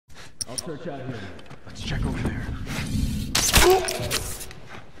I'll search out here. Let's check over there.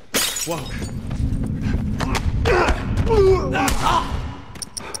 Whoa.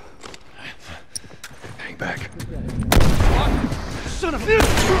 Hang back. Son of a...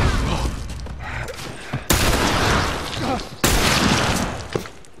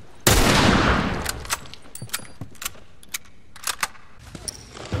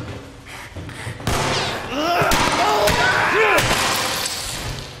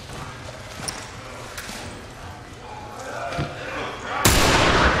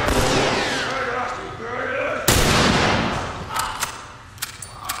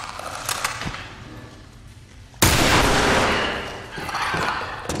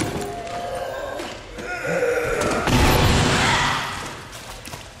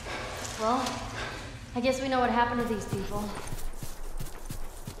 Well, I guess we know what happened to these people.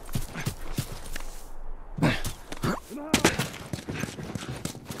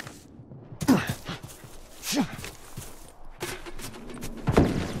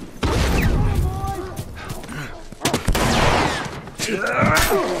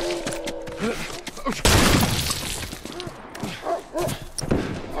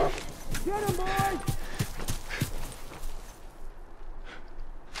 Get him, boys!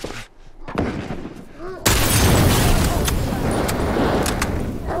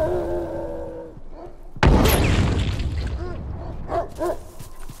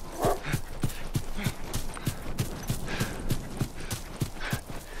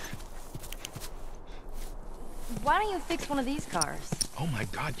 Why don't you fix one of these cars? Oh my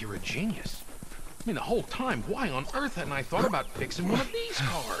God, you're a genius. I mean, the whole time, why on earth hadn't I thought about fixing one of these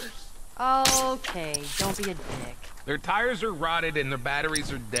cars? Okay, don't be a dick. Their tires are rotted and their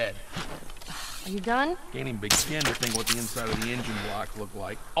batteries are dead. Are you done? Can't even begin to think what the inside of the engine blocks look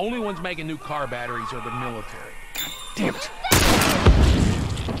like. Only ones making new car batteries are the military. God damn it.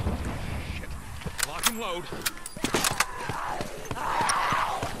 Shit. Lock and load.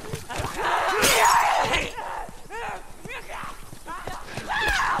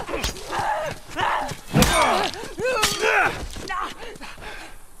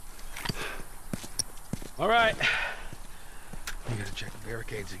 All right. You gotta check the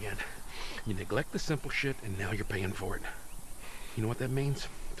barricades again. You neglect the simple shit, and now you're paying for it. You know what that means?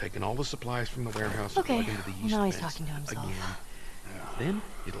 Taking all the supplies from the warehouse and plugging into the east now he's fence talking to himself. again. Then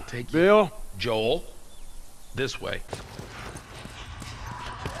it'll take Bill? you... Joel, this way.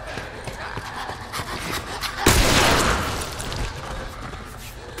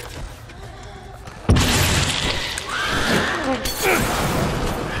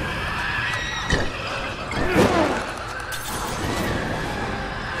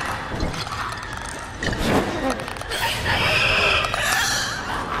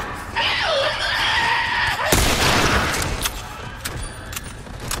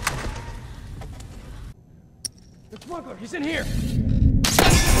 The smuggler, he's in here!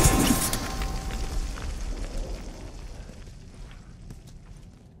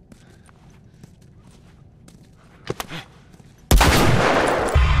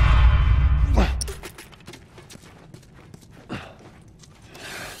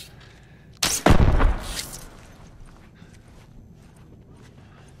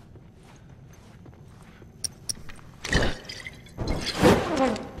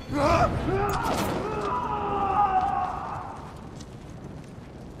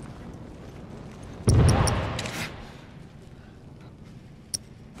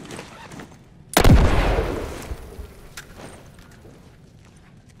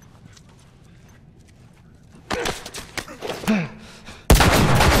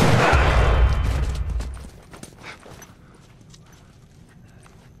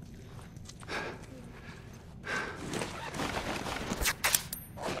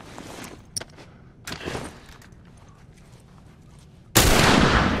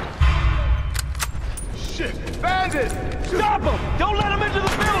 Bandit! Stop him! Don't let him into the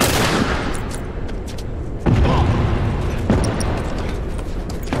building!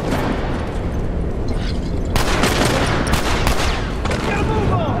 Get a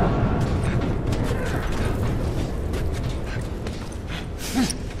move on!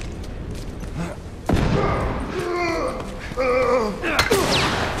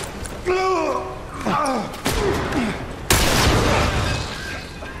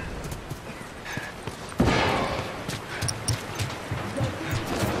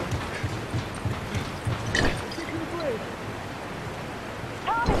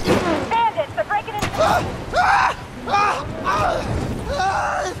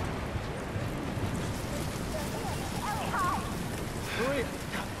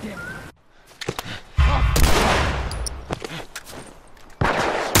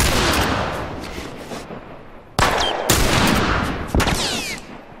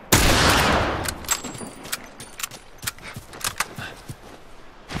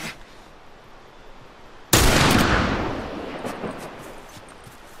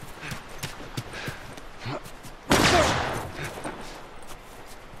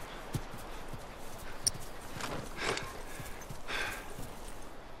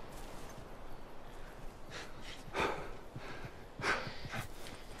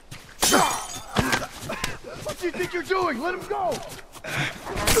 think you're doing? Let him go!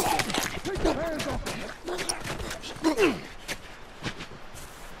 Take your hands off him.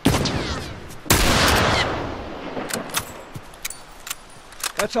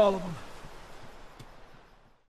 That's all of them.